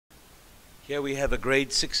Here we have a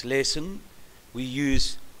grade 6 lesson. We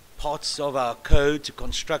use parts of our code to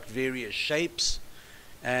construct various shapes,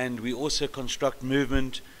 and we also construct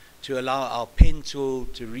movement to allow our pen tool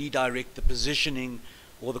to redirect the positioning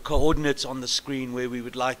or the coordinates on the screen where we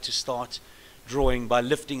would like to start drawing by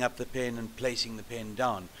lifting up the pen and placing the pen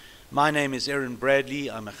down. My name is Erin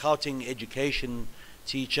Bradley. I'm a Gauteng education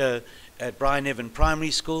teacher at Bryneven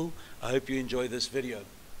Primary School. I hope you enjoy this video.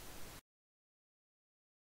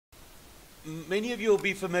 Many of you will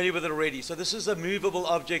be familiar with it already. So this is a movable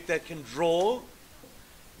object that can draw.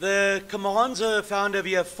 The commands are found over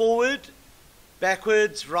here: forward,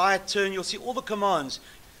 backwards, right, turn. You'll see all the commands.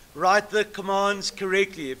 Write the commands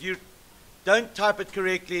correctly. If you don't type it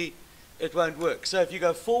correctly, it won't work. So if you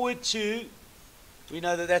go forward 2, we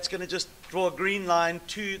know that that's going to just draw a green line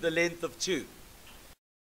to the length of 2.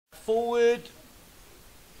 Forward,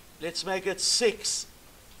 let's make it 6.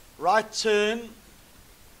 Right turn,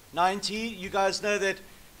 90. You guys know that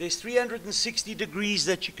there's 360 degrees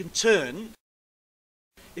that you can turn.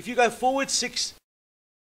 If you go forward 6,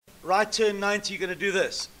 right turn 90, you're going to do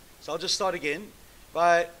this. So I'll just start again. If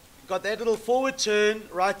I got that little forward turn,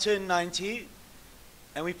 right turn 90,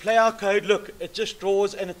 and we play our code, look, it just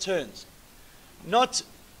draws and it turns. Not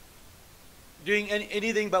doing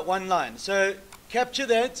anything but one line. So capture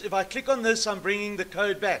that. If I click on this, I'm bringing the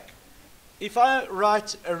code back. If I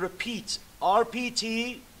write a repeat,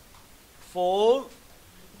 RPT, for,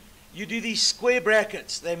 you do these square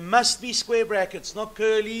brackets. They must be square brackets, not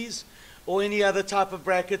curlies or any other type of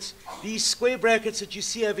brackets. These square brackets that you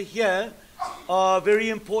see over here are very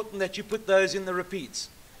important that you put those in the repeats.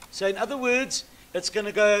 So in other words, it's going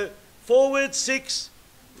to go forward 6,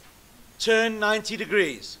 turn 90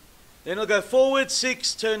 degrees. Then it'll go forward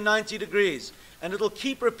 6, turn 90 degrees. And it'll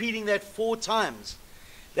keep repeating that 4 times.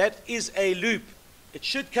 That is a loop. It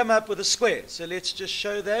should come up with a square. So let's just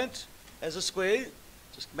show that as a square.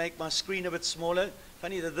 Just make my screen a bit smaller.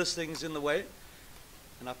 Funny that this thing's in the way.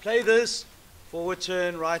 And I play this, forward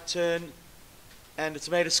turn, right turn, and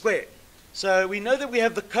it's made a square. So we know that we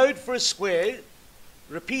have the code for a square,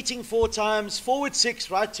 repeating 4 times, forward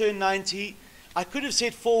 6, right turn 90. I could have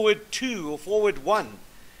said forward 2 or forward 1,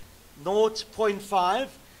 0.5.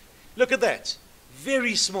 Look at that,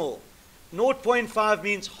 very small. 0.5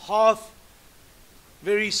 means half,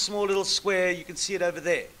 very small little square. You can see it over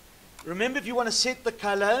there. Remember, if you want to set the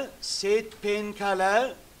color, set pen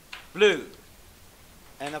color, blue.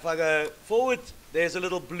 And if I go forward, there's a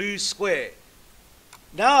little blue square.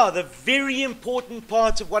 Now, the very important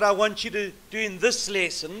part of what I want you to do in this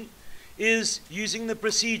lesson is using the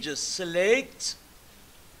procedures. Select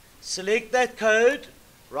that code,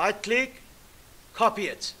 right-click, copy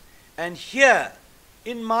it. And here,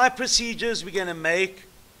 in my procedures, we're going to make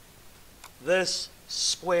this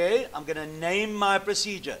square. I'm going to name my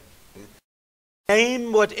procedure.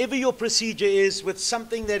 Name whatever your procedure is with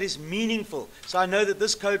something that is meaningful. So I know that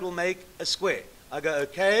this code will make a square. I go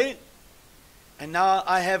OK, and now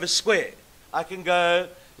I have a square. I can go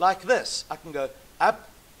like this. I can go up,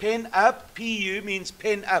 pen up. PU means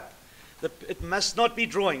pen up. It must not be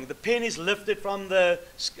drawing. The pen is lifted from the,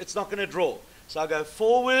 it's not going to draw. So I go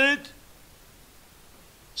forward,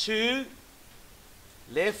 2,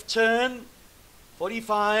 left turn,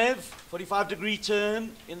 45 degree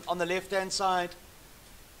turn on the left hand side,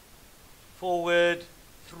 forward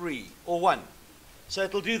 3 or 1. So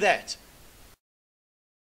it'll do that.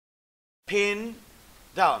 Pen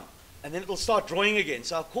down, and then it'll start drawing again.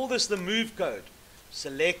 So I'll call this the move code.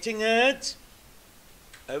 Selecting it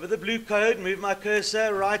over the blue code, move my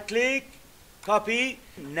cursor, right click, copy,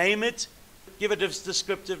 name it, give it a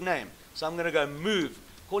descriptive name. So I'm going to go move,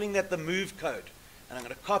 calling that the move code. And I'm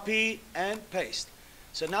going to copy and paste.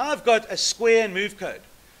 So now I've got a square and move code.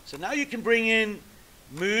 So now you can bring in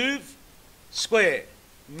move, square,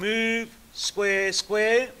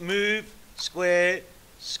 square, move, square,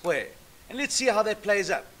 square. And let's see how that plays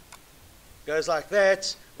up. Goes like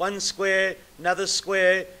that, one square, another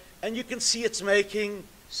square, and you can see it's making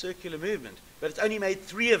circular movement. But it's only made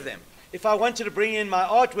 3 of them. If I wanted to bring in my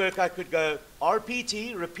artwork, I could go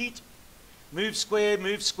RPT, repeat, move, square,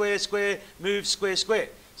 square, move, square, square.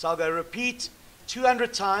 So I'll go repeat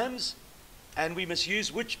 200 times, and we must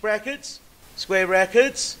use which brackets? Square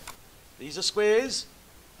brackets. These are squares.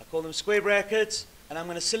 I call them square brackets. And I'm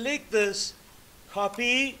going to select this,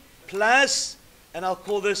 copy, plus, and I'll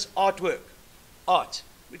call this artwork. Art.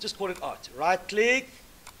 We just call it art. Right click,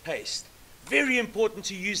 paste. Very important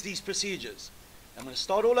to use these procedures. I'm going to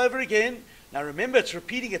start all over again. Now remember, it's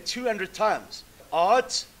repeating it 200 times.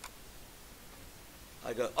 Art.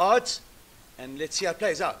 I go art, and let's see how it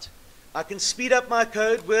plays out. I can speed up my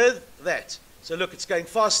code with that. So look, it's going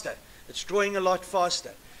faster. It's drawing a lot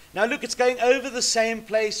faster. Now look, it's going over the same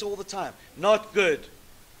place all the time. Not good.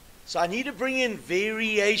 So I need to bring in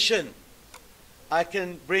variation. I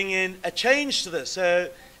can bring in a change to this. So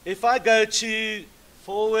if I go to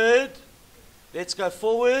forward, let's go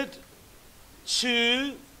forward,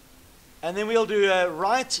 2, and then we'll do a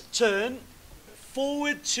right turn,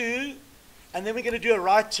 forward 2, and then we're going to do a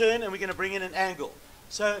right turn, and we're going to bring in an angle.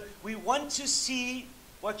 So we want to see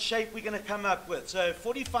what shape we're going to come up with. So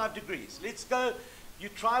 45 degrees. Let's go. You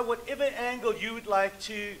try whatever angle you would like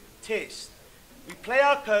to test. We play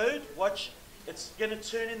our code. Watch. It's going to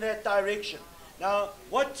turn in that direction. Now,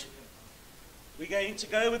 what we're going to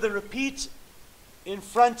go with a repeat in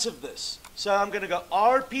front of this. So I'm going to go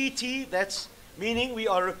RPT. That's meaning we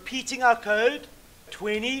are repeating our code.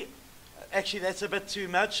 20. Actually, that's a bit too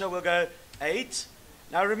much. So we'll go 8.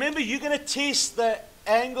 Now remember, you're going to test the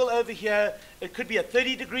angle over here. It could be a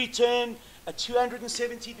 30-degree turn, a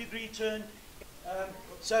 270-degree turn.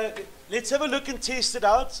 So let's have a look and test it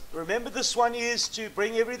out. Remember, this one is to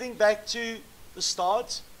bring everything back to the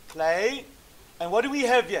start. Play. And what do we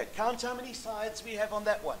have here? Count how many sides we have on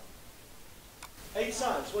that one. 8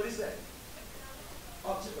 sides. What is that?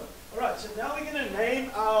 Octagon. All right, so now we're going to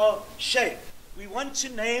name our shape. We want to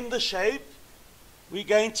name the shape. We're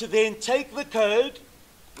going to then take the code.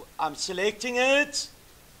 I'm selecting it.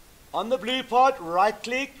 On the blue part,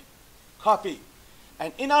 right-click, copy.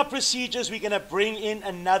 And in our procedures, we're going to bring in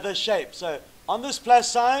another shape. So on this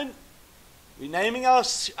plus sign, we're naming our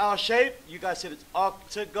shape. You guys said it's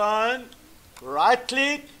octagon.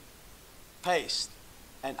 Right-click, paste.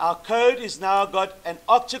 And our code is now got an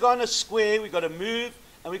octagon, a square. We've got a move,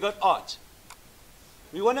 and we've got art.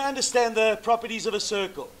 We want to understand the properties of a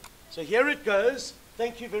circle. So here it goes.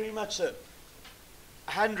 Thank you very much, sir.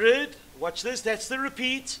 100. Watch this. That's the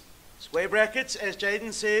repeat. Square brackets, as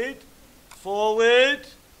Jaden said. Forward.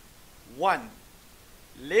 1.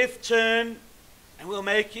 Left turn. And we'll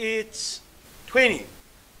make it 20.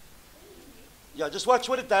 Yeah, just watch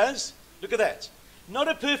what it does. Look at that. Not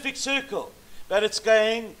a perfect circle, but it's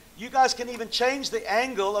going. You guys can even change the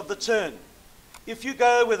angle of the turn. If you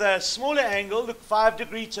go with a smaller angle, look,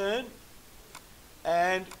 5-degree turn,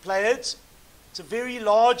 and play it, it's a very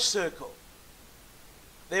large circle.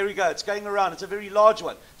 There we go. It's going around. It's a very large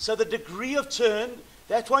one. So the degree of turn,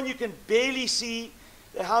 that one you can barely see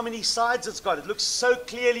how many sides it's got. It looks so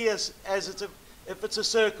clearly as if it's a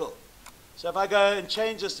circle. So if I go and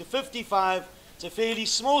change this to 55, it's a fairly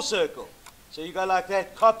small circle. So you go like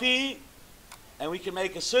that, copy, and we can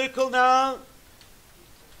make a circle now,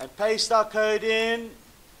 and paste our code in.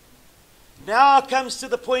 Now it comes to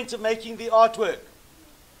the point of making the artwork.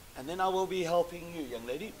 And then I will be helping you, young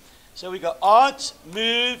lady. So we go art,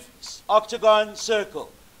 move, octagon, circle.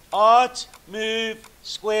 Art, move,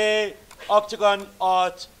 square, octagon,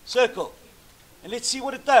 art, circle. And let's see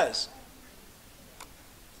what it does.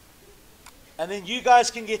 And then you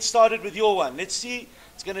guys can get started with your one. Let's see.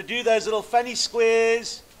 It's going to do those little funny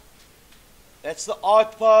squares. That's the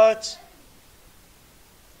art part.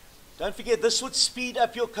 Don't forget, this would speed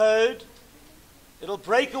up your code. It'll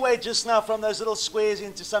break away just now from those little squares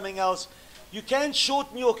into something else. You can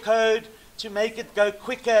shorten your code to make it go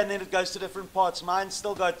quicker, and then it goes to different parts. Mine's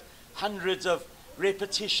still got hundreds of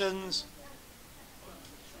repetitions.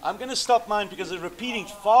 I'm going to stop mine because it's repeating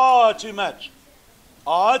far too much.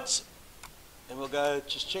 Art. And we'll go,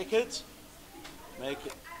 just check it. Make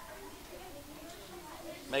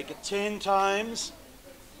it 10 times.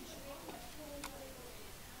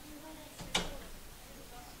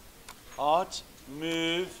 Art,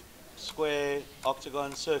 move, square,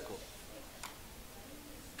 octagon, circle.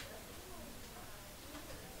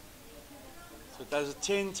 So it does it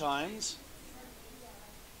 10 times.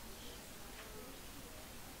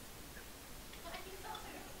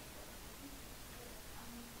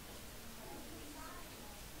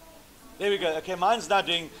 There we go. Okay, mine's now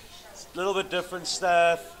doing a little bit different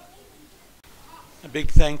stuff. A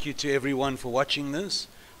big thank you to everyone for watching this.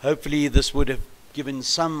 Hopefully this would have given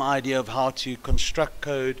some idea of how to construct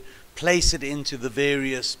code, place it into the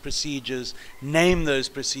various procedures, name those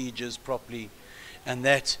procedures properly, and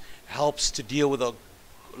that helps to deal with a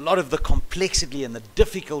lot of the complexity and the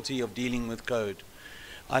difficulty of dealing with code.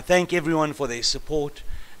 I thank everyone for their support,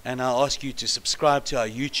 and I'll ask you to subscribe to our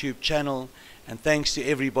YouTube channel. And thanks to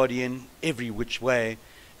everybody in every which way,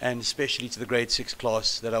 and especially to the grade 6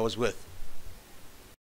 class that I was with.